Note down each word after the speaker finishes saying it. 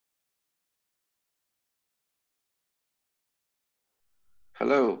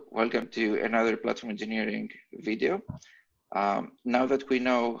Hello, welcome to another platform engineering video. Now that we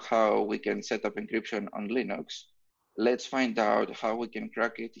know how we can set up encryption on Linux, let's find out how we can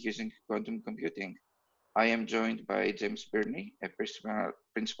crack it using quantum computing. I am joined by James Birnie, a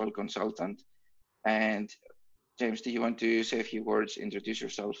principal consultant. And James, do you want to say a few words, introduce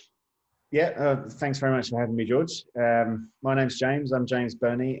yourself? Yeah, thanks very much for having me, George. My name's James. I'm James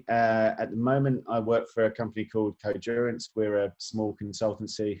Birnie. At the moment, I work for a company called Codurance. We're a small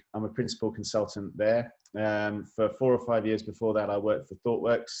consultancy. I'm a principal consultant there. For 4 or 5 years before that, I worked for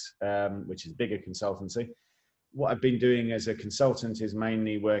ThoughtWorks, which is a bigger consultancy. What I've been doing as a consultant is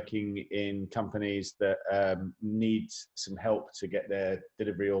mainly working in companies that need some help to get their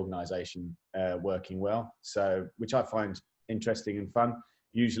delivery organization working well. So, which I find interesting and fun.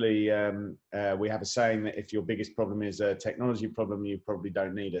 Usually we have a saying that if your biggest problem is a technology problem, you probably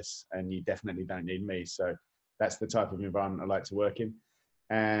don't need us, and you definitely don't need me. So that's the type of environment I like to work in.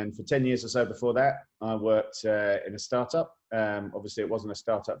 And for 10 years or so before that, I worked in a startup. Obviously, it wasn't a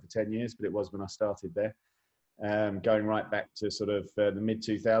startup for 10 years, but it was when I started there, going right back to sort of the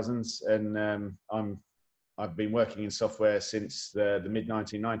mid-2000s. And I've been working in software since the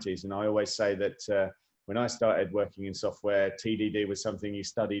mid-1990s. And I always say that when I started working in software, TDD was something you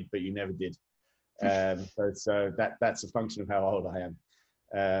studied, but you never did. So that's a function of how old I am.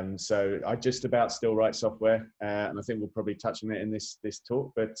 So I just about still write software, and I think we'll probably touch on it in this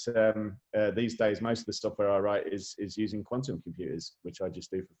talk. But these days, most of the software I write is using quantum computers, which I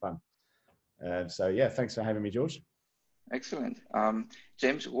just do for fun. So yeah, thanks for having me, George. Excellent.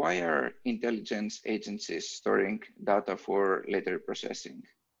 James, why are intelligence agencies storing data for later processing?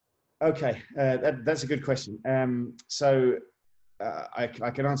 Okay, that's a good question. I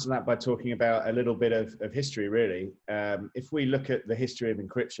can answer that by talking about a little bit of history, really. If we look at the history of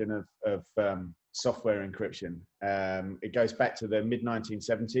encryption, of software encryption, it goes back to the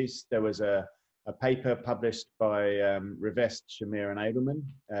mid-1970s. There was a paper published by Rivest, Shamir, and Edelman,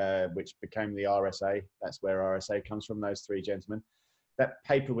 which became the RSA. That's where RSA comes from, those three gentlemen. That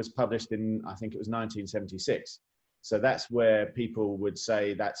paper was published in, I think it was 1976. So that's where people would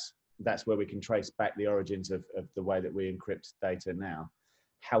say that's where we can trace back the origins of the way that we encrypt data now.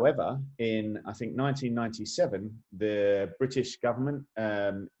 However, in, I think, 1997, the British government,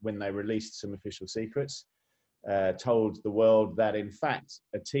 when they released some official secrets, told the world that, in fact,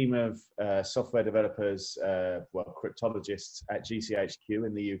 a team of software developers, cryptologists at GCHQ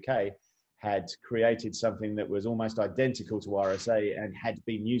in the UK, had created something that was almost identical to RSA and had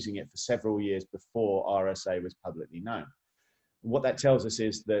been using it for several years before RSA was publicly known. What that tells us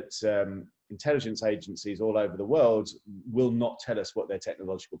is that intelligence agencies all over the world will not tell us what their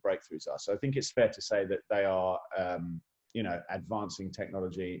technological breakthroughs are. So I think it's fair to say that they are, advancing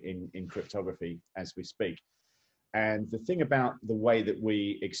technology in cryptography as we speak. And the thing about the way that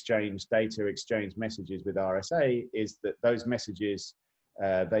we exchange data, exchange messages with RSA is that those messages,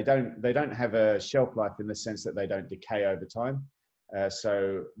 they don't have a shelf life in the sense that they don't decay over time.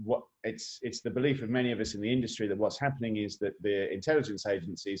 So it's the belief of many of us in the industry that what's happening is that the intelligence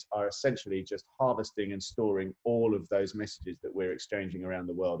agencies are essentially just harvesting and storing all of those messages that we're exchanging around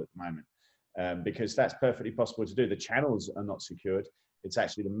the world at the moment, because that's perfectly possible to do. The channels are not secured. It's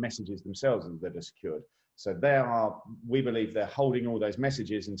actually the messages themselves that are secured. So we believe they're holding all those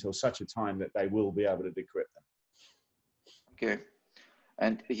messages until such a time that they will be able to decrypt them. Okay.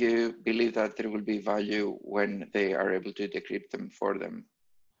 And you believe that there will be value when they are able to decrypt them for them?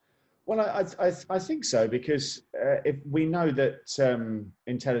 Well, I think so, because if we know that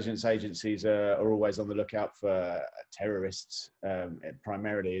intelligence agencies are always on the lookout for terrorists,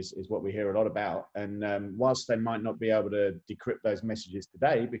 primarily is what we hear a lot about. And whilst they might not be able to decrypt those messages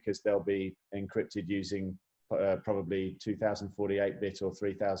today, because they'll be encrypted using probably 2048-bit or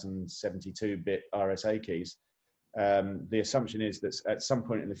 3072-bit RSA keys, the assumption is that at some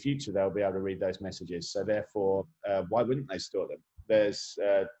point in the future, they'll be able to read those messages. So therefore, why wouldn't they store them? There's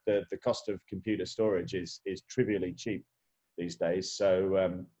the cost of computer storage is trivially cheap these days.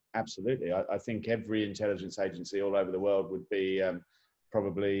 So absolutely, I think every intelligence agency all over the world would be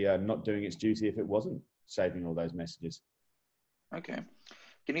probably not doing its duty if it wasn't saving all those messages. Okay.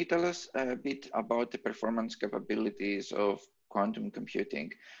 Can you tell us a bit about the performance capabilities of quantum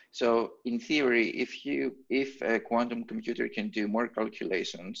computing? So in theory, if a quantum computer can do more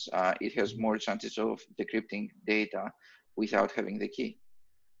calculations, it has more chances of decrypting data without having the key.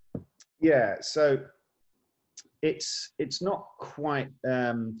 Yeah, so it's not quite.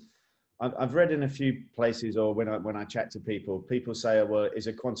 I've read in a few places, or when I chat to people say, oh, well, is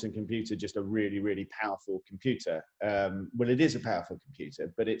a quantum computer just a really, really powerful computer? Well, it is a powerful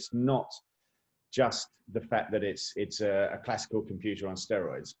computer, but it's not just the fact that it's a classical computer on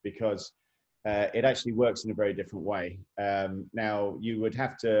steroids, because it actually works in a very different way. Now, you would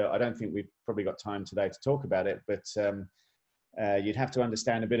have to, I don't think we've probably got time today to talk about it, but you'd have to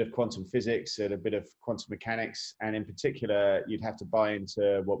understand a bit of quantum physics and a bit of quantum mechanics. And in particular, you'd have to buy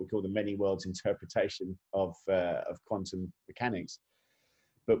into what we call the many worlds interpretation of quantum mechanics.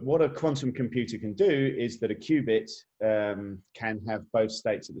 But what a quantum computer can do is that a qubit can have both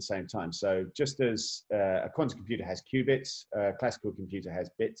states at the same time. So just as a quantum computer has qubits, a classical computer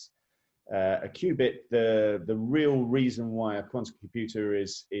has bits. A qubit, the real reason why a quantum computer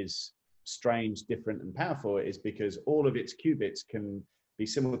is strange, different, and powerful is because all of its qubits can be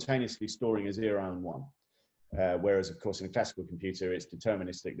simultaneously storing a 0 and 1. Whereas, of course, in a classical computer, it's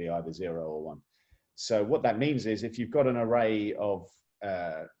deterministically either 0 or 1. So what that means is if you've got an array of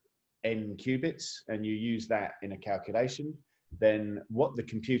n qubits and you use that in a calculation, then what the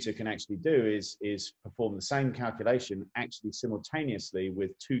computer can actually do is perform the same calculation actually simultaneously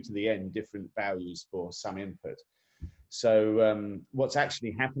with 2 to the n different values for some input. So what's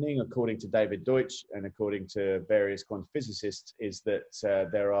actually happening, according to David Deutsch and according to various quantum physicists, is that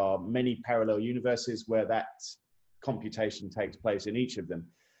there are many parallel universes where that computation takes place in each of them.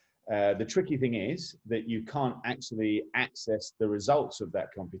 The tricky thing is that you can't actually access the results of that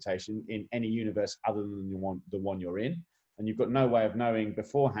computation in any universe other than the one you're in. And you've got no way of knowing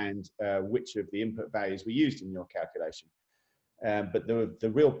beforehand which of the input values were used in your calculation. But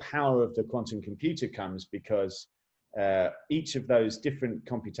the real power of the quantum computer comes because each of those different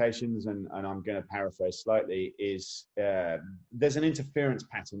computations, and I'm going to paraphrase slightly, is there's an interference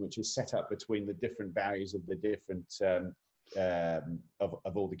pattern which is set up between the different values of the different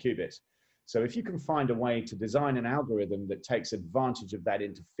of all the qubits. So if you can find a way to design an algorithm that takes advantage of that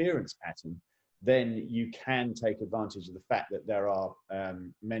interference pattern, then you can take advantage of the fact that there are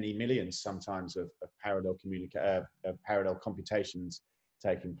many millions sometimes of parallel computations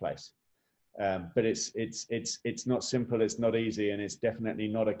taking place. But it's not simple, it's not easy, and it's definitely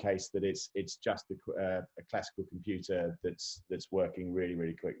not a case that it's just a classical computer that's working really,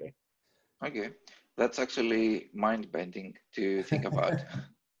 really quickly. Okay, that's actually mind-bending to think about.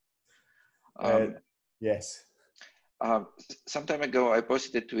 Yes. Some time ago, I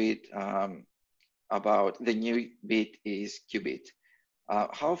posted a tweet about the new bit is qubit.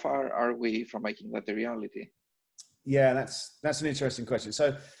 How far are we from making that a reality? Yeah, that's an interesting question.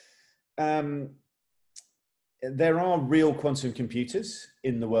 So there are real quantum computers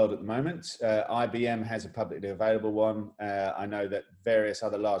in the world at the moment. IBM has a publicly available one. I know that various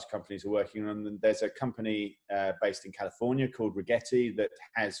other large companies are working on them. There's a company based in California called Rigetti that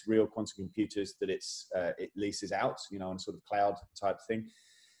has real quantum computers that it leases out, on a sort of cloud type thing.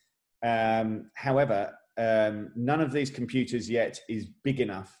 However, none of these computers yet is big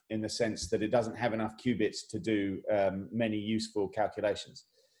enough in the sense that it doesn't have enough qubits to do many useful calculations.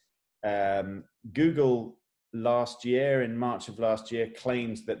 Google in March of last year,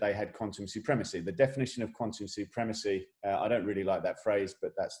 claimed that they had quantum supremacy. The definition of quantum supremacy, I don't really like that phrase,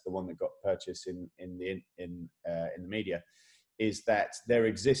 but that's the one that got purchased in the media, is that there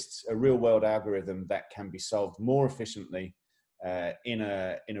exists a real world algorithm that can be solved more efficiently in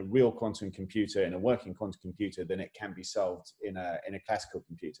a real quantum computer, in a working quantum computer, than it can be solved in a classical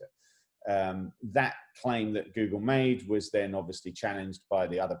computer. That claim that Google made was then obviously challenged by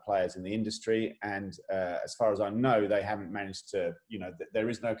the other players in the industry. And as far as I know, they haven't managed to, there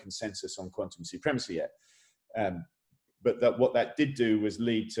is no consensus on quantum supremacy yet. But what that did do was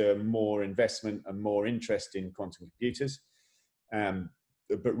lead to more investment and more interest in quantum computers.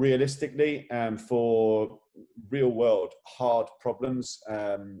 But realistically, for real world hard problems,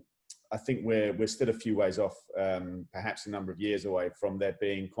 I think we're still a few ways off, perhaps a number of years away from there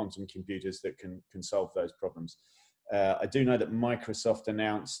being quantum computers that can solve those problems. I do know that Microsoft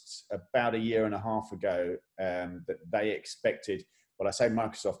announced about a year and a half ago that they expected, well, I say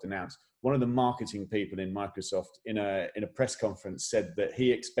Microsoft announced, one of the marketing people in Microsoft in a press conference said that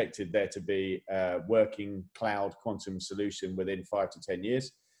he expected there to be a working cloud quantum solution within 5 to 10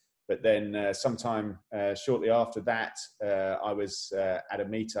 years. But then sometime shortly after that, I was at a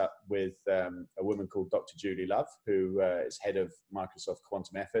meetup with a woman called Dr. Julie Love, who is head of Microsoft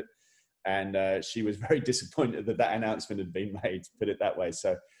Quantum Effort. And she was very disappointed that that announcement had been made, to put it that way.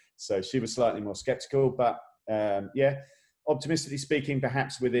 So she was slightly more skeptical. But yeah, optimistically speaking,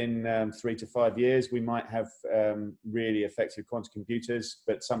 perhaps within 3 to 5 years, we might have really effective quantum computers.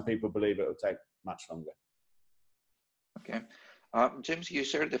 But some people believe it will take much longer. Okay. James, you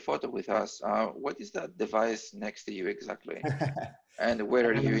shared the photo with us. What is that device next to you exactly? And where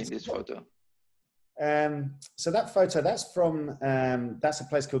are you in this photo? So that photo, that's from, that's a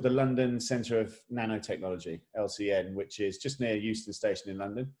place called the London Centre of Nanotechnology, LCN, which is just near Euston Station in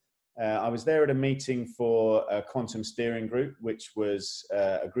London. I was there at a meeting for a quantum steering group, which was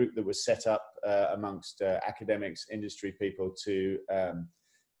a group that was set up amongst academics, industry people to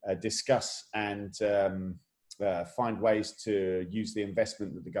discuss and find ways to use the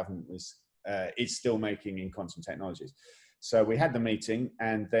investment that the government is still making in quantum technologies. So we had the meeting,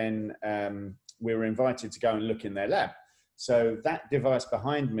 and then we were invited to go and look in their lab. So that device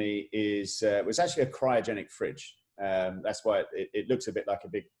behind me is was actually a cryogenic fridge. That's why it looks a bit like a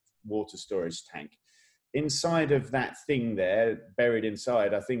big water storage tank. Inside of that thing there, buried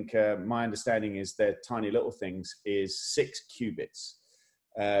inside, I think my understanding is they're tiny little things, is 6 qubits.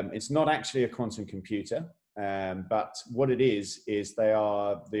 It's not actually a quantum computer, but what it is they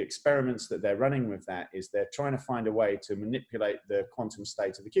are, the experiments that they're running with that is they're trying to find a way to manipulate the quantum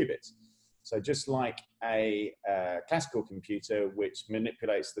state of the qubits. So just like a classical computer, which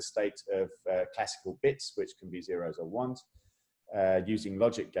manipulates the state of classical bits, which can be zeros or ones, using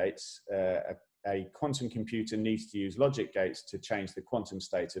logic gates, a quantum computer needs to use logic gates to change the quantum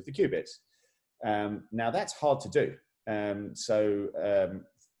state of the qubits. Now that's hard to do.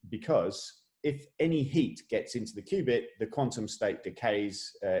 Because if any heat gets into the qubit, the quantum state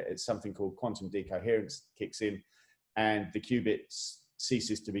decays. It's something called quantum decoherence kicks in, and the qubit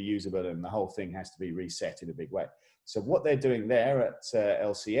ceases to be usable, and the whole thing has to be reset in a big way. So what they're doing there at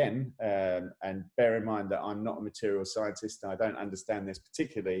LCN, and bear in mind that I'm not a material scientist and I don't understand this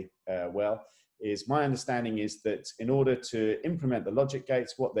particularly well, is my understanding is that in order to implement the logic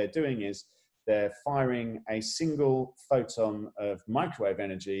gates, what they're doing is they're firing a single photon of microwave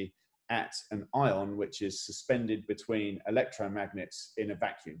energy at an ion which is suspended between electromagnets in a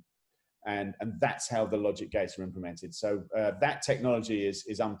vacuum. And that's how the logic gates are implemented. So that technology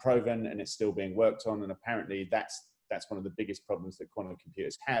is unproven and it's still being worked on. And apparently that's one of the biggest problems that quantum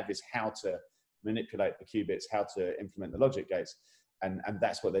computers have, is how to manipulate the qubits, how to implement the logic gates. And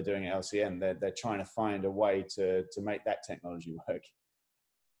that's what they're doing at LCN. They're trying to find a way to make that technology work.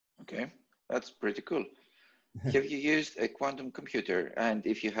 Okay, that's pretty cool. Have you used a quantum computer? And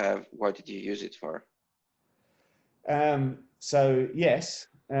if you have, what did you use it for? So yes,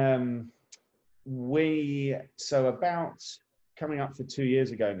 so about coming up for 2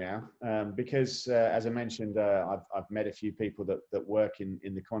 years ago now, because as I mentioned, I've met a few people that work in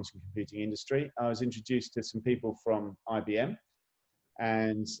the quantum computing industry. I was introduced to some people from IBM,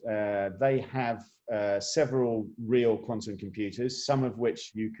 and they have several real quantum computers, some of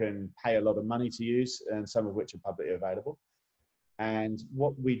which you can pay a lot of money to use and some of which are publicly available. And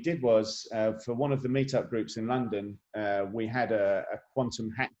what we did was, for one of the meetup groups in London, we had a quantum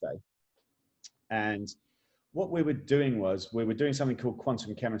hack day. And what we were doing was, we were doing something called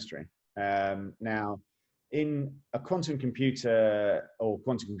quantum chemistry. Now, in a quantum computer, or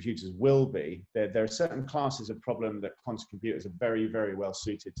quantum computers will be, there are certain classes of problem that quantum computers are very, very well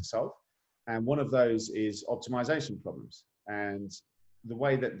suited to solve. And one of those is optimization problems. And the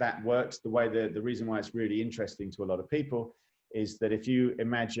way that works, the reason why it's really interesting to a lot of people is that if you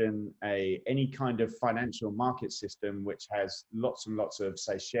imagine any kind of financial market system which has lots and lots of,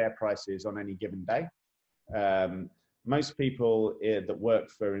 say, share prices on any given day, most people that work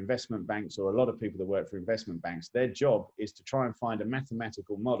for investment banks, or a lot of people that work for investment banks, their job is to try and find a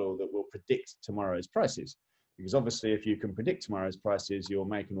mathematical model that will predict tomorrow's prices. Because obviously, if you can predict tomorrow's prices, you'll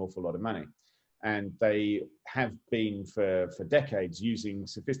make an awful lot of money. And they have been for decades using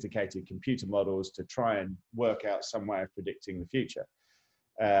sophisticated computer models to try and work out some way of predicting the future.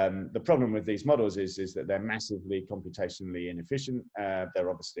 The problem with these models is that they're massively computationally inefficient. They're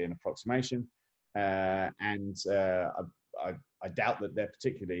obviously an approximation. And I doubt that they're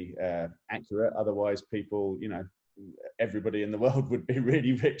particularly accurate. Otherwise, people, everybody in the world would be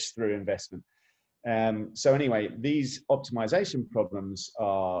really rich through investment. So anyway, these optimization problems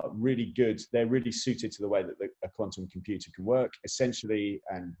are really good. They're really suited to the way that a quantum computer can work, essentially,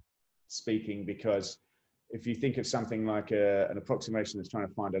 and speaking, because if you think of something like an approximation that's trying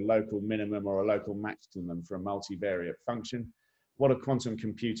to find a local minimum or a local maximum for a multivariate function, what a quantum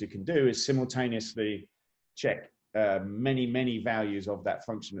computer can do is simultaneously check many values of that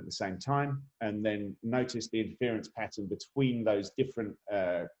function at the same time, and then notice the interference pattern between those different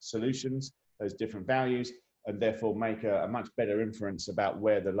solutions, those different values, and therefore make a much better inference about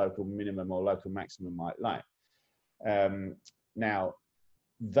where the local minimum or local maximum might lie. Now,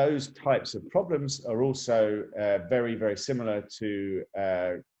 those types of problems are also very similar to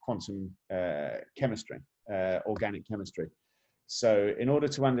quantum chemistry, organic chemistry. So in order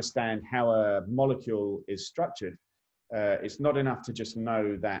to understand how a molecule is structured, It's not enough to just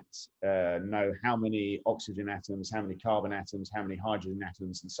know that, know how many oxygen atoms, how many carbon atoms, how many hydrogen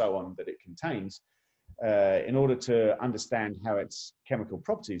atoms, and so on that it contains. In order to understand how its chemical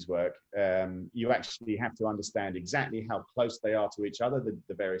properties work, you actually have to understand exactly how close they are to each other,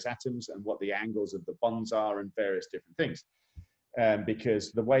 the various atoms, and what the angles of the bonds are, and various different things.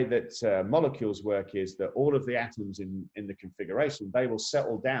 Because the way that molecules work is that all of the atoms in the configuration, they will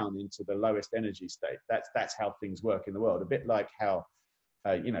settle down into the lowest energy state. That's how things work in the world. A bit like how,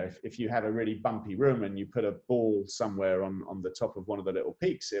 you know, if you have a really bumpy room and you put a ball somewhere on the top of one of the little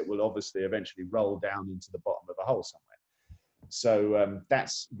peaks, it will obviously eventually roll down into the bottom of a hole somewhere. So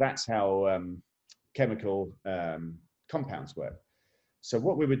that's how chemical compounds work. So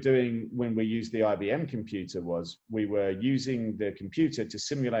what we were doing when we used the IBM computer was we were using the computer to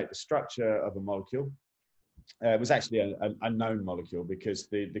simulate the structure of a molecule. It was actually a known molecule because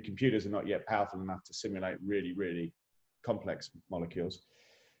the computers are not yet powerful enough to simulate really, really complex molecules.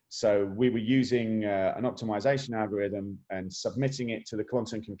 So we were using an optimization algorithm and submitting it to the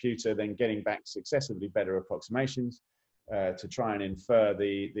quantum computer, then getting back successively better approximations to try and infer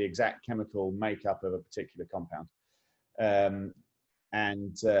the exact chemical makeup of a particular compound.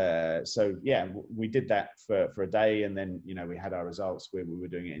 So yeah, we did that for a day, and then, you know, we had our results. We were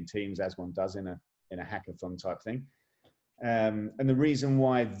doing it in teams, as one does in a hackathon type thing. And the reason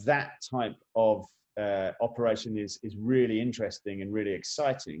why that type of operation is really interesting and really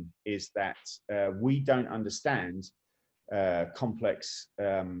exciting is that we don't understand complex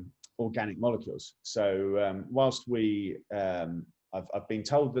organic molecules. So whilst we I've been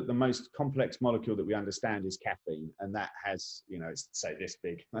told that the most complex molecule that we understand is caffeine, and that has, you know, it's, say, this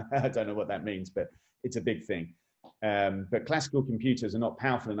big. I don't know what that means, but it's a big thing. But classical computers are not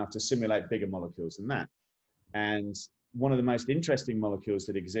powerful enough to simulate bigger molecules than that. And one of the most interesting molecules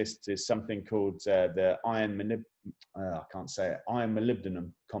that exists is something called the iron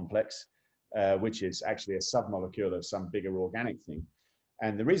molybdenum complex, which is actually a submolecule of some bigger organic thing.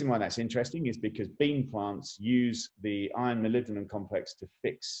 And the reason why that's interesting is because bean plants use the iron molybdenum complex to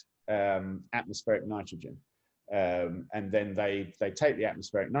fix atmospheric nitrogen. And then they take the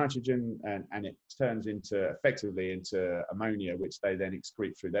atmospheric nitrogen and it turns effectively into ammonia, which they then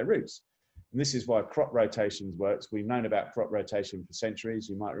excrete through their roots. And this is why crop rotations works. We've known about crop rotation for centuries.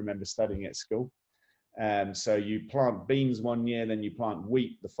 You might remember studying at school. So you plant beans one year, then you plant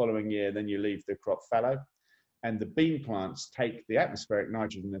wheat the following year, then you leave the crop fallow. And the bean plants take the atmospheric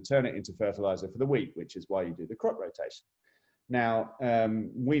nitrogen and turn it into fertilizer for the wheat, which is why you do the crop rotation. Now,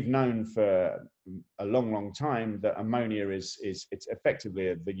 we've known for a long, long time that ammonia it's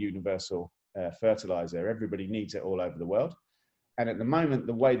effectively the universal fertilizer. Everybody needs it all over the world. And at the moment,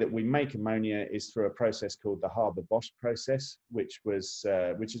 the way that we make ammonia is through a process called the Haber-Bosch process, which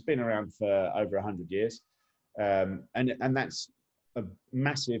has been around for over 100 years. And that's a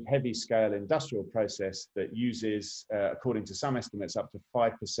massive, heavy-scale industrial process that uses, according to some estimates, up to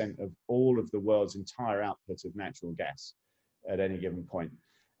 5% of all of the world's entire output of natural gas at any given point.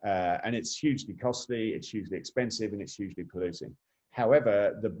 And it's hugely costly, it's hugely expensive, and it's hugely polluting.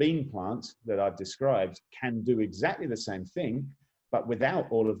 However, the bean plant that I've described can do exactly the same thing, but without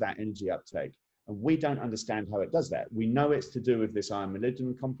all of that energy uptake. And we don't understand how it does that. We know it's to do with this iron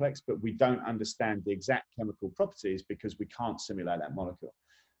molybdenum complex, but we don't understand the exact chemical properties because we can't simulate that molecule.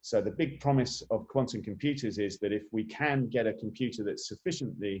 So the big promise of quantum computers is that if we can get a computer that's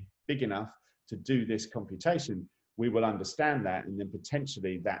sufficiently big enough to do this computation, we will understand that, and then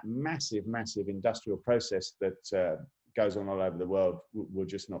potentially that massive, massive industrial process that goes on all over the world will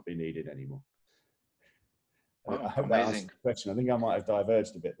just not be needed anymore. Wow, I hope amazing. that answers the question. I think I might have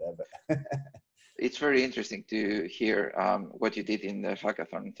diverged a bit there, but It's very interesting to hear what you did in the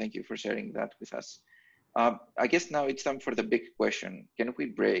hackathon. Thank you for sharing that with us. I guess now it's time for the big question. Can we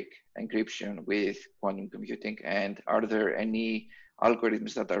break encryption with quantum computing? And are there any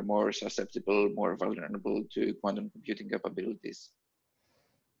algorithms that are more susceptible, more vulnerable to quantum computing capabilities?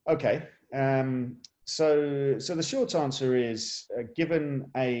 Okay. So the short answer is, given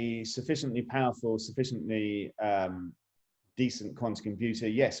a sufficiently powerful, sufficiently decent quantum computer,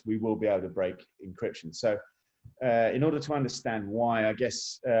 yes, we will be able to break encryption. So in order to understand why, I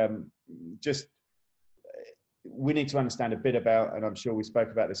guess we need to understand a bit about, and I'm sure we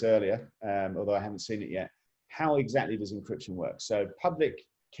spoke about this earlier, although I haven't seen it yet, how exactly does encryption work? So public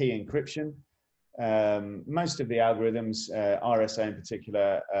key encryption, most of the algorithms, RSA in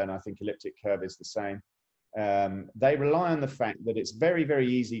particular, and I think elliptic curve is the same, they rely on the fact that it's very, very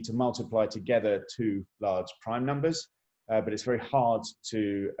easy to multiply together two large prime numbers, but it's very hard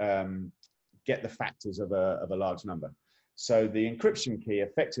to get the factors of a large number. So the encryption key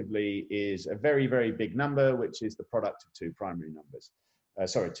effectively is a very, very big number, which is the product of two primary numbers.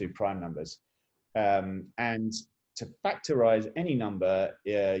 Two prime numbers. And to factorize any number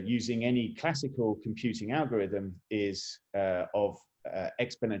using any classical computing algorithm is of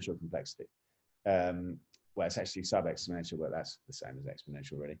exponential complexity. Well, it's actually sub-exponential, but that's the same as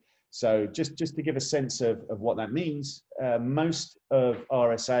exponential, really. So just to give a sense of what that means, most of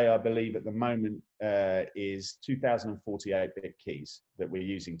RSA, I believe, at the moment is 2048-bit keys that we're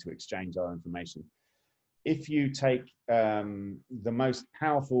using to exchange our information. If you take the most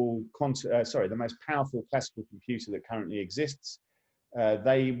powerful classical computer that currently exists,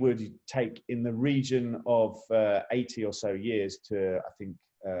 they would take in the region of 80 or so years to, I think,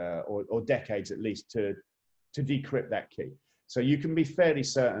 or decades at least, to decrypt that key. So you can be fairly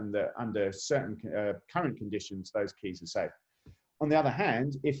certain that under certain current conditions, those keys are safe. On the other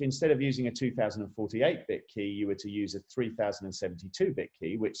hand, if instead of using a 2048-bit key, you were to use a 3072-bit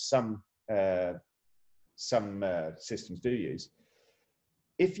key, which some systems do use,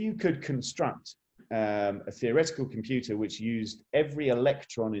 if you could construct a theoretical computer which used every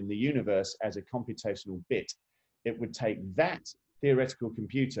electron in the universe as a computational bit, it would take that theoretical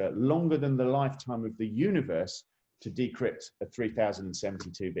computer longer than the lifetime of the universe to decrypt a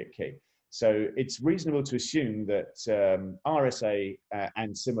 3072-bit key. So it's reasonable to assume that RSA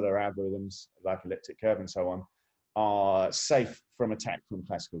and similar algorithms like elliptic curve and so on are safe from attack from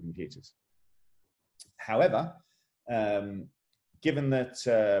classical computers. However, given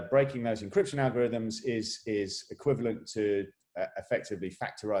that breaking those encryption algorithms is equivalent to effectively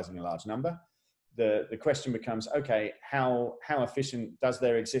factorizing a large number, the question becomes, okay, how efficient does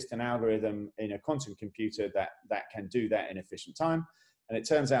there exist an algorithm in a quantum computer that can do that in efficient time? And it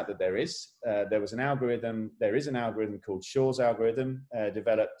turns out that there is. There is an algorithm called Shor's algorithm,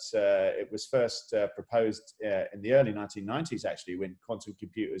 developed. It was first proposed in the early 1990s, actually, when quantum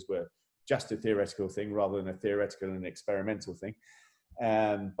computers were just a theoretical thing rather than a theoretical and experimental thing,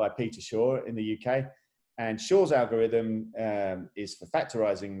 by Peter Shor in the UK. And Shor's algorithm is for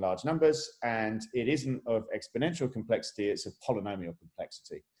factorizing large numbers, and it isn't of exponential complexity, it's of polynomial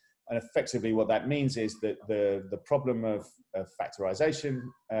complexity. And effectively what that means is that the problem of factorization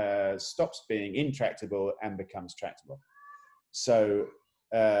stops being intractable and becomes tractable. So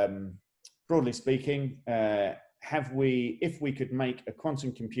broadly speaking, if we could make a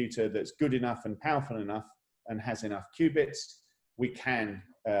quantum computer that's good enough and powerful enough and has enough qubits, we can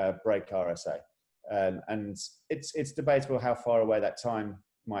break RSA. And it's debatable how far away that time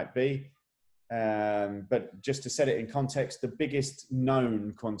might be. But just to set it in context, the biggest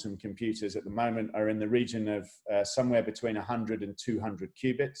known quantum computers at the moment are in the region of somewhere between 100 and 200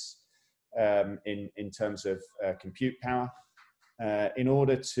 qubits in terms of compute power. In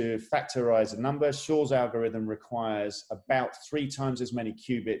order to factorize a number, Shor's algorithm requires about 3 times as many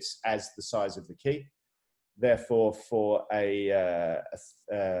qubits as the size of the key. Therefore, for a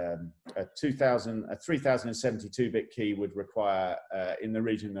 3072-bit key would require in the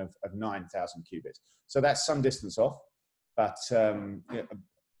region of 9,000 qubits. So that's some distance off, but I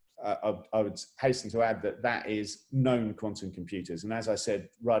would hasten to add that is known quantum computers. And as I said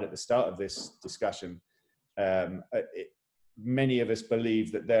right at the start of this discussion, many of us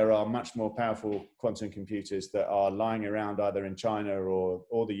believe that there are much more powerful quantum computers that are lying around either in China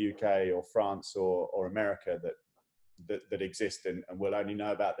or the UK or France or America that exist, and we'll only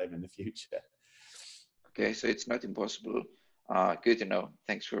know about them in the future. Okay, so it's not impossible. Good to know.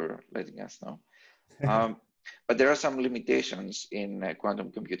 Thanks for letting us know. But there are some limitations in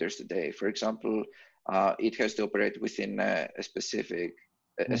quantum computers today. For example, it has to operate within a specific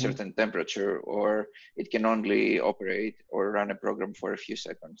a certain temperature, or it can only operate or run a program for a few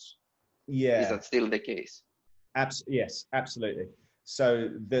seconds. Yeah. Is that still the case? Yes, absolutely.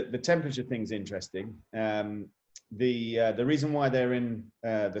 So the temperature thing's interesting. The reason why they're in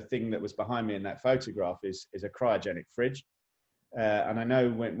the thing that was behind me in that photograph is a cryogenic fridge. And I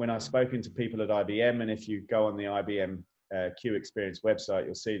know when I've spoken to people at IBM, and if you go on the IBM Q Experience website,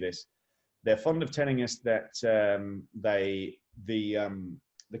 you'll see this. They're fond of telling us that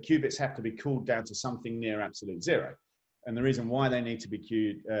the qubits have to be cooled down to something near absolute zero. And the reason why they need to be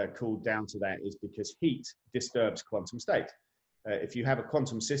cooled down to that is because heat disturbs quantum state. If you have a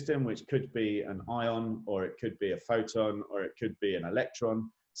quantum system, which could be an ion, or it could be a photon, or it could be an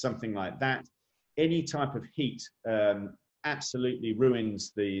electron, something like that, any type of heat absolutely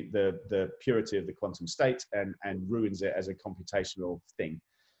ruins the purity of the quantum state and ruins it as a computational thing.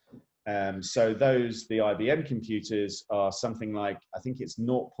 So the IBM computers are something like, I think it's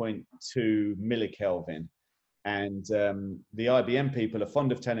 0.2 millikelvin. And the IBM people are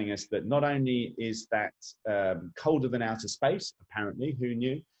fond of telling us that not only is that colder than outer space, apparently, who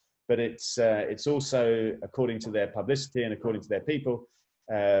knew, but it's also, according to their publicity and according to their people,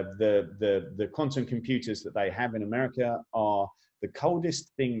 the quantum computers that they have in America are the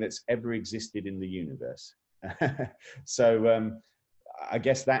coldest thing that's ever existed in the universe. So I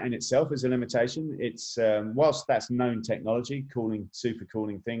guess that in itself is a limitation. It's whilst that's known technology, cooling,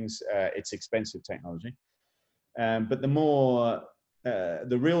 supercooling things, it's expensive technology. But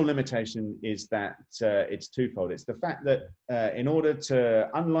the real limitation is that it's twofold. It's the fact that in order to,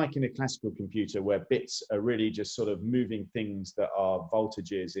 unlike in a classical computer where bits are really just sort of moving things that are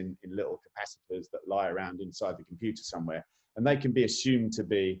voltages in little capacitors that lie around inside the computer somewhere, and they can assumed to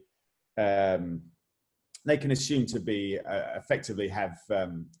be effectively have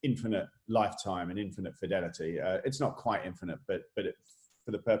infinite lifetime and infinite fidelity. It's not quite infinite, but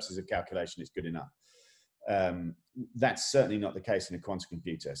for the purposes of calculation, it's good enough. That's certainly not the case in a quantum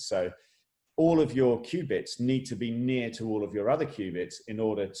computer. So all of your qubits need to be near to all of your other qubits in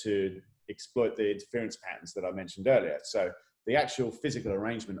order to exploit the interference patterns that I mentioned earlier. So the actual physical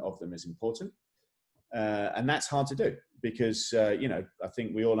arrangement of them is important. And that's hard to do because, I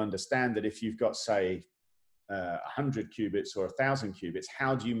think we all understand that if you've got, say, 100 qubits or 1,000 qubits,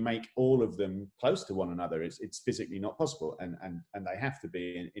 how do you make all of them close to one another? It's physically not possible, and they have to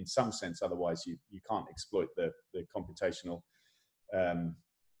be in some sense, otherwise you can't exploit the computational,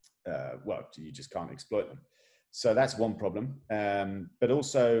 you just can't exploit them. So that's one problem. But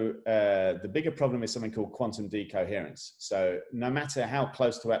also the bigger problem is something called quantum decoherence. So no matter how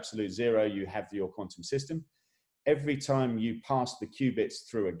close to absolute zero you have your quantum system, every time you pass the qubits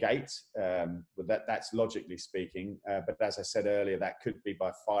through a gate, that's logically speaking, but as I said earlier, that could be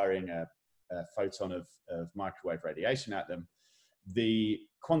by firing a photon of microwave radiation at them. The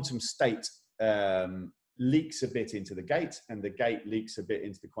quantum state leaks a bit into the gate, and the gate leaks a bit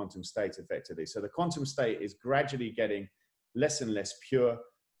into the quantum state effectively. So the quantum state is gradually getting less and less pure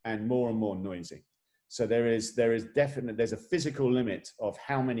and more noisy. So there's a physical limit of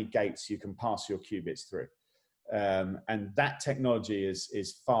how many gates you can pass your qubits through. And that technology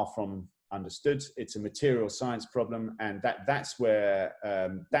is far from understood. It's a material science problem, and that's where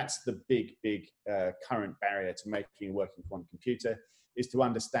that's the big current barrier to making a working quantum computer, is to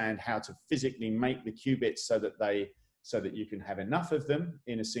understand how to physically make the qubits so that you can have enough of them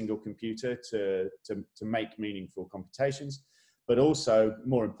in a single computer to make meaningful computations, but also,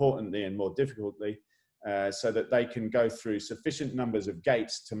 more importantly and more difficultly, so that they can go through sufficient numbers of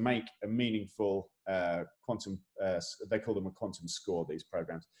gates to make a meaningful quantum, they call them a quantum score, these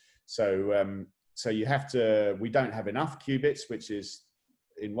programs. So you have to, we don't have enough qubits, which is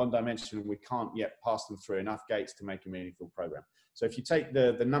in one dimension, and we can't yet pass them through enough gates to make a meaningful program. So if you take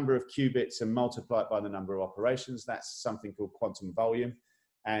the number of qubits and multiply it by the number of operations, that's something called quantum volume.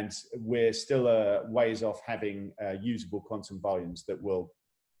 And we're still ways off having usable quantum volumes that will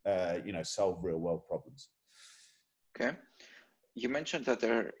solve real world problems. Okay. You mentioned that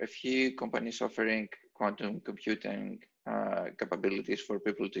there are a few companies offering quantum computing capabilities for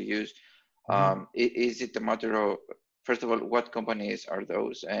people to use. Is it a matter of, first of all, what companies are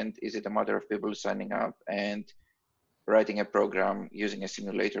those? And is it a matter of people signing up and writing a program using a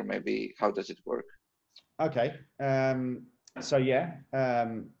simulator maybe? How does it work? Okay. So yeah,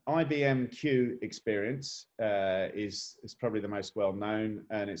 IBM Q experience is probably the most well known,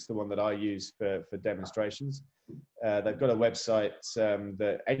 and it's the one that I use for demonstrations. They've got a website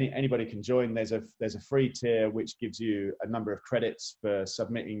that anybody can join. There's a free tier which gives you a number of credits for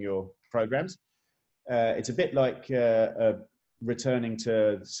submitting your programs. It's a bit like returning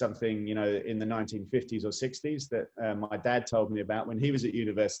to something in the 1950s or 60s that my dad told me about when he was at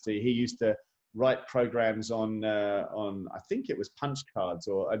university. He used to write programs on I think it was punch cards,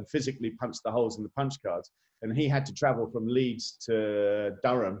 and physically punch the holes in the punch cards, and he had to travel from Leeds to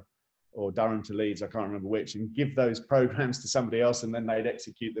Durham, or Durham to Leeds, I can't remember which, and give those programs to somebody else, and then they'd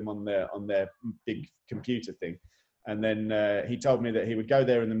execute them on their big computer thing. And then he told me that he would go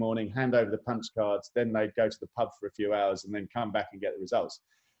there in the morning, hand over the punch cards, then they'd go to the pub for a few hours and then come back and get the results.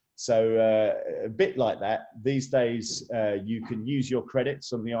 So a bit like that. These days, you can use your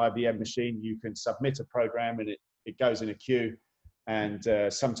credits on the IBM machine. You can submit a program and it goes in a queue, and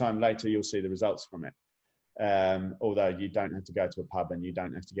sometime later you'll see the results from it. Although you don't have to go to a pub and you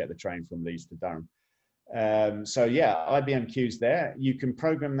don't have to get the train from Leeds to Durham. So yeah, IBM Q's there. You can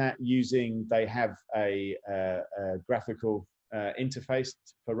program that using, they have a graphical interface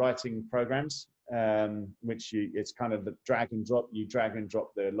for writing programs, which it's kind of the drag and drop. You drag and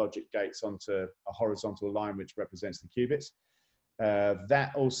drop the logic gates onto a horizontal line which represents the qubits.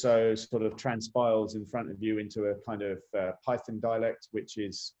 That also sort of transpiles in front of you into a kind of Python dialect, which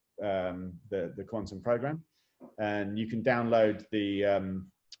is the quantum program. And you can download the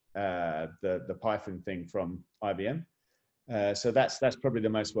Python thing from IBM. So that's probably the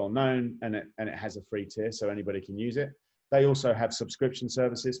most well known, and it has a free tier, so anybody can use it. They also have subscription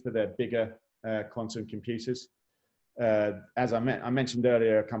services for their bigger quantum computers. As I mentioned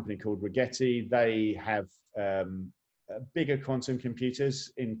earlier, a company called Rigetti. They have bigger quantum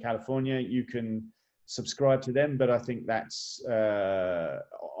computers in California. You can subscribe to them, but I think that's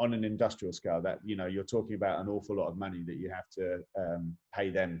on an industrial scale. That, you know, you're talking about an awful lot of money that you have to pay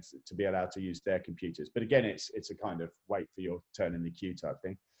them to be allowed to use their computers. But again, it's a kind of wait for your turn in the queue type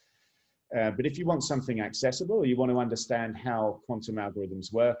thing. But if you want something accessible, you want to understand how quantum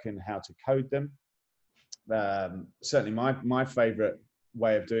algorithms work and how to code them, certainly my favorite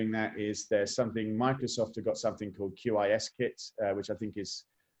way of doing that is there's something, Microsoft have got something called QIS Kit, which I think is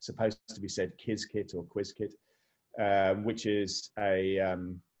supposed to be said Qiz-Kit or Quiz-Kit, which is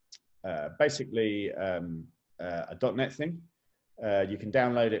basically a .NET thing. You can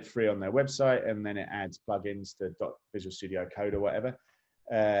download it free on their website, and then it adds plugins to Visual Studio Code or whatever.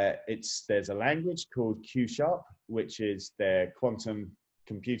 There's a language called Q#, which is their quantum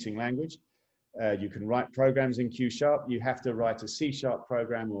computing language. You can write programs in Q#. You have to write a C#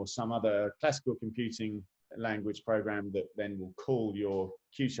 program or some other classical computing language program that then will call your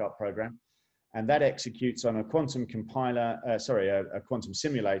Q# program. And that executes on a quantum compiler, a quantum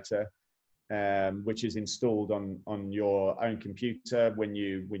simulator, which is installed on your own computer when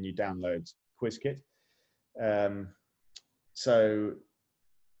you download Qiz-Kit. So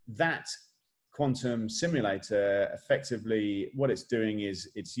that quantum simulator, effectively what it's doing is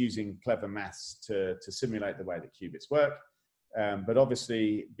it's using clever maths to simulate the way that qubits work. But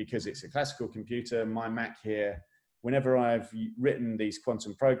obviously, because it's a classical computer, my Mac here, whenever I've written these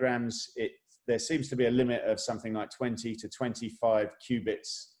quantum programs, there seems to be a limit of something like 20 to 25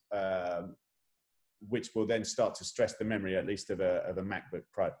 qubits, which will then start to stress the memory, at least of a MacBook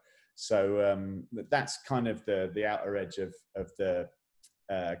Pro. So that's kind of the outer edge of the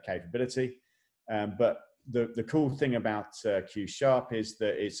capability. But the cool thing about Q# is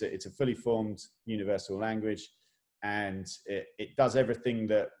that it's a fully formed universal language, and it does everything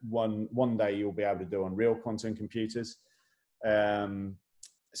that one day you'll be able to do on real quantum computers.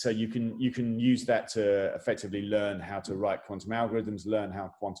 So you can use that to effectively learn how to write quantum algorithms, learn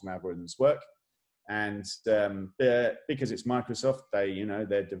how quantum algorithms work. And because it's Microsoft,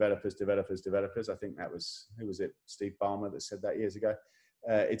 they're developers. I think who was it? Steve Ballmer that said that years ago.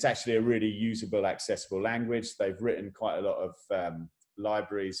 It's actually a really usable, accessible language. They've written quite a lot of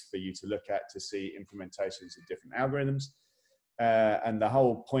libraries for you to look at to see implementations of different algorithms. And the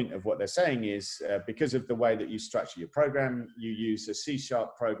whole point of what they're saying is because of the way that you structure your program, you use a C#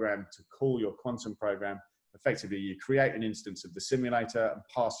 program to call your quantum program. Effectively, you create an instance of the simulator and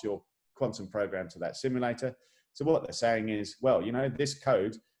pass your quantum program to that simulator. So what they're saying is, well, this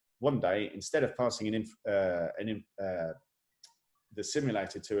code, one day, instead of passing the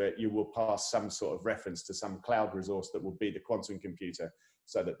simulator to it, you will pass some sort of reference to some cloud resource that will be the quantum computer,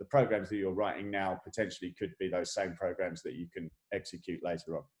 so that the programs that you're writing now potentially could be those same programs that you can execute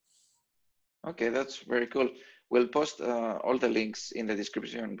later on. Okay, that's very cool. We'll post all the links in the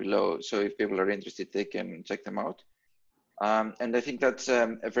description below, so if people are interested, they can check them out. And I think that's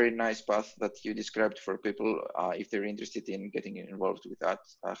a very nice path that you described for people if they're interested in getting involved with that,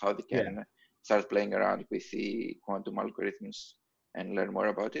 how they can start playing around with the quantum algorithms and learn more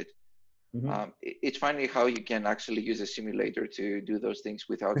about it. Mm-hmm. It's funny how you can actually use a simulator to do those things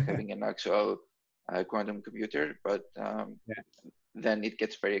without having an actual quantum computer, but then it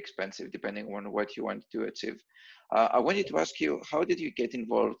gets very expensive depending on what you want to achieve. I wanted to ask you, how did you get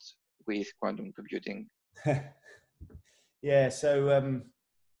involved with quantum computing? Yeah, so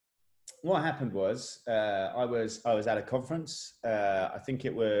what happened was I was at a conference. I think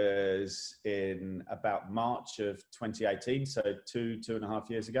it was in about March of 2018, so two and a half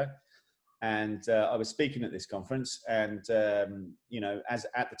years ago. And I was speaking at this conference, and as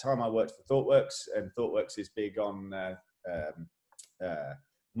at the time I worked for ThoughtWorks, and ThoughtWorks is big on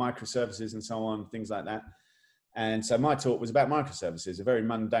microservices and so on, things like that. And so my talk was about microservices, a very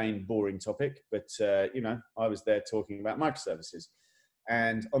mundane, boring topic, but I was there talking about microservices.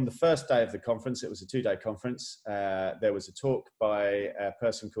 And on the first day of the conference, it was a 2-day conference, there was a talk by a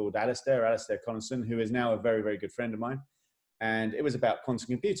person called Alistair Connaughton, who is now a very, very good friend of mine. And it was about quantum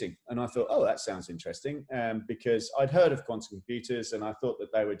computing. And I thought, oh, that sounds interesting, because I'd heard of quantum computers and I thought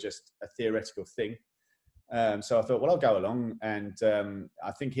that they were just a theoretical thing. So I thought, well, I'll go along. And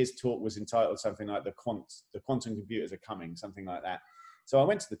I think his talk was entitled something like the quantum computers are coming, something like that. So I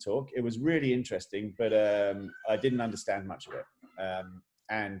went to the talk. It was really interesting, but I didn't understand much of it.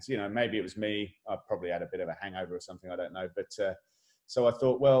 And, you know, maybe it was me. I probably had a bit of a hangover or something. I don't know. But so I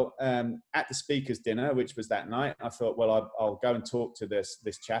thought, well, at the speakers' dinner, which was that night, I thought, well, I'll go and talk to this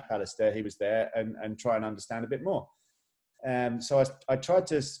chap, Alistair. He was there, and try and understand a bit more. So I tried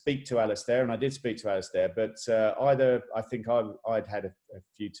to speak to Alistair, and I did speak to Alistair, but either I think I'd had a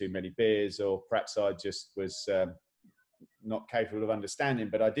few too many beers, or perhaps I just was not capable of understanding,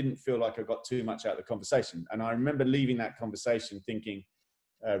 but I didn't feel like I got too much out of the conversation. And I remember leaving that conversation thinking,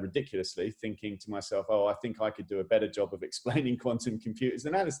 ridiculously, thinking to myself, oh, I think I could do a better job of explaining quantum computers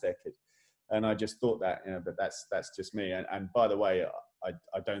than Alistair could. And I just thought that, you know, but that's just me. And by the way,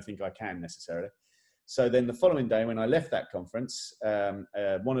 I don't think I can necessarily. So then the following day, when I left that conference,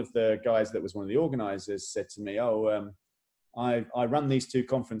 one of the guys that was one of the organizers said to me, oh, I run these two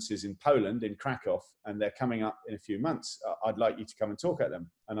conferences in Poland, in Krakow, and they're coming up in a few months. I'd like you to come and talk at them.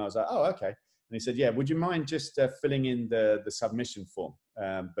 And I was like, oh, okay. And he said, yeah, would you mind just filling in the submission form?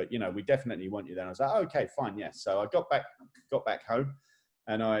 But, you know, we definitely want you there. And I was like, oh, okay, fine, yes. So I got back home,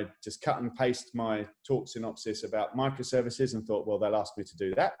 and I just cut and paste my talk synopsis about microservices and thought, well, they'll ask me to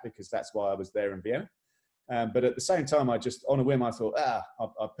do that because that's why I was there in Vienna. But at the same time, I just, on a whim, I thought,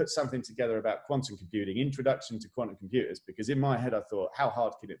 I'll put something together about quantum computing, introduction to quantum computers, because in my head, I thought, how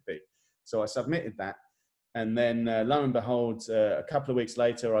hard can it be? So I submitted that. And then lo and behold, a couple of weeks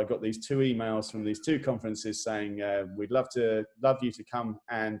later, I got these two emails from these two conferences saying, we'd love you to come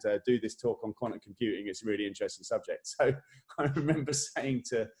and do this talk on quantum computing. It's a really interesting subject. So I remember saying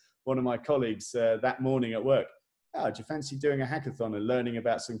to one of my colleagues that morning at work, oh, do you fancy doing a hackathon and learning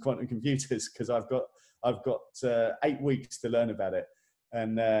about some quantum computers? Because I've got 8 weeks to learn about it.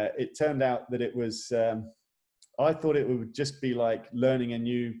 And it turned out that it was, I thought it would just be like learning a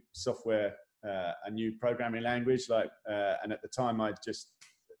new software, a new programming language. And at the time I'd just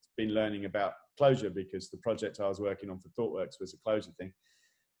been learning about Clojure because the project I was working on for ThoughtWorks was a Clojure thing.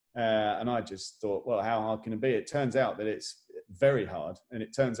 And I just thought, well, how hard can it be? It turns out that it's very hard. And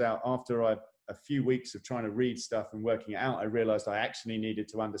it turns out after a few weeks of trying to read stuff and working it out, I realized I actually needed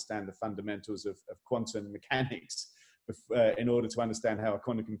to understand the fundamentals of quantum mechanics in order to understand how a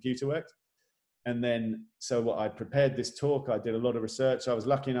quantum computer worked. And then, so I prepared this talk, I did a lot of research. I was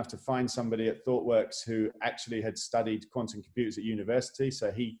lucky enough to find somebody at ThoughtWorks who actually had studied quantum computers at university.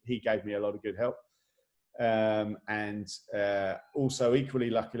 So he gave me a lot of good help. And also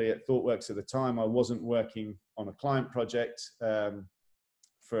equally luckily at ThoughtWorks at the time, I wasn't working on a client project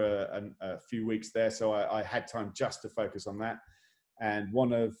for a few weeks there. So I had time just to focus on that. And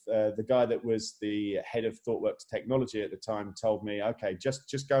one of the guy that was the head of ThoughtWorks technology at the time told me, okay,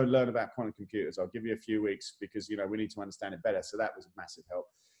 just go and learn about quantum computers. I'll give you a few weeks because, you know, we need to understand it better. So that was a massive help.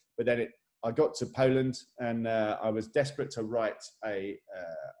 But then I got to Poland, and I was desperate to write a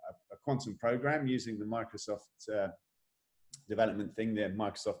quantum program using the Microsoft development thing, the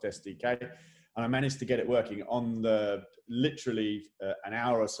Microsoft SDK. And I managed to get it working on literally an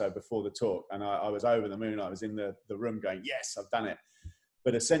hour or so before the talk. And I was over the moon. I was in the room going, yes, I've done it.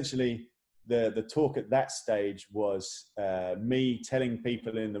 But essentially the talk at that stage was me telling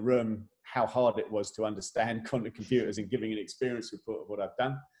people in the room how hard it was to understand quantum computers and giving an experience report of what I've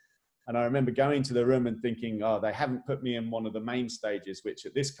done. And I remember going to the room and thinking, oh, they haven't put me in one of the main stages, which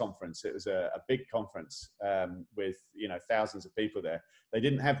at this conference, it was a big conference with, you know, thousands of people there. They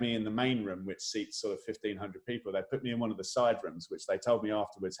didn't have me in the main room, which seats sort of 1,500 people. They put me in one of the side rooms, which they told me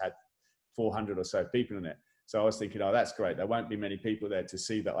afterwards had 400 or so people in it. So I was thinking, oh, that's great. There won't be many people there to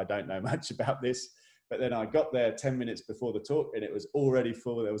see that I don't know much about this. But then I got there 10 minutes before the talk, and it was already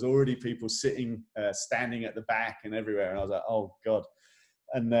full. There was already people sitting, standing at the back and everywhere. And I was like, oh, God.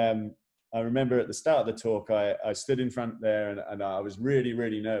 And I remember at the start of the talk, I stood in front there and I was really,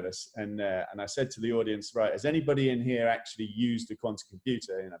 really nervous. And I said to the audience, right, has anybody in here actually used a quantum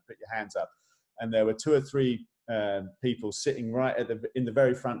computer? You know, put your hands up. And there were 2 or 3 people sitting right in the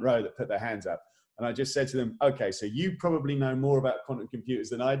very front row that put their hands up. And I just said to them, okay, so you probably know more about quantum computers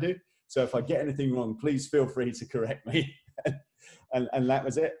than I do. So if I get anything wrong, please feel free to correct me. and that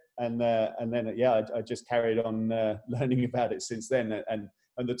was it. And then, yeah, I just carried on learning about it since then.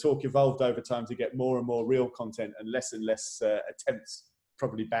 And the talk evolved over time to get more and more real content and less attempts,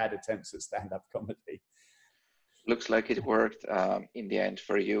 probably bad attempts at stand-up comedy. Looks like it worked in the end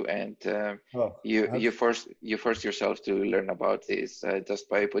for you, and you forced yourself to learn about this just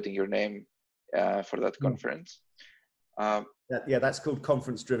by putting your name for that conference. Yeah, that's called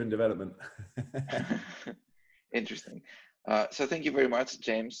conference-driven development. Interesting. So thank you very much,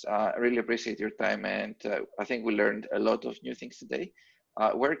 James. I really appreciate your time, and I think we learned a lot of new things today.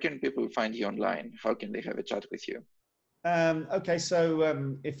 Where can people find you online? How can they have a chat with you? Okay,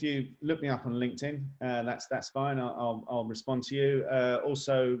 so if you look me up on LinkedIn, that's fine. I'll respond to you.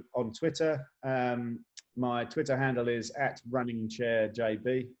 Also on Twitter, my Twitter handle is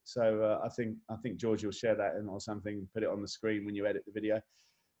 @runningchairjb. So I think George will share that or something. Put it on the screen when you edit the video.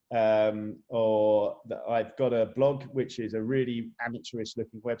 I've got a blog, which is a really amateurish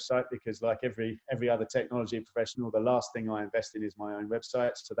looking website because, like every other technology professional, the last thing I invest in is my own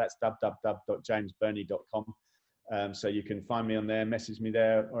website. So that's www.jamesbirnie.com. So you can find me on there, message me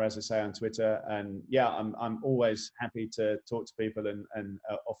there, or as I say on Twitter. And yeah, I'm always happy to talk to people and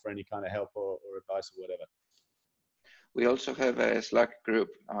offer any kind of help or advice or whatever. We also have a Slack group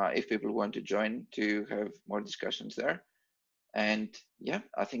if people want to join to have more discussions there. And yeah,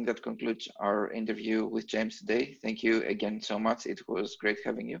 I think that concludes our interview with James today. Thank you again so much. It was great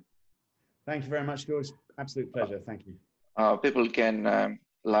having you. Thank you very much, George. Absolute pleasure. Thank you. People can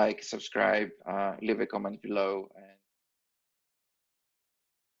like, subscribe, leave a comment below. And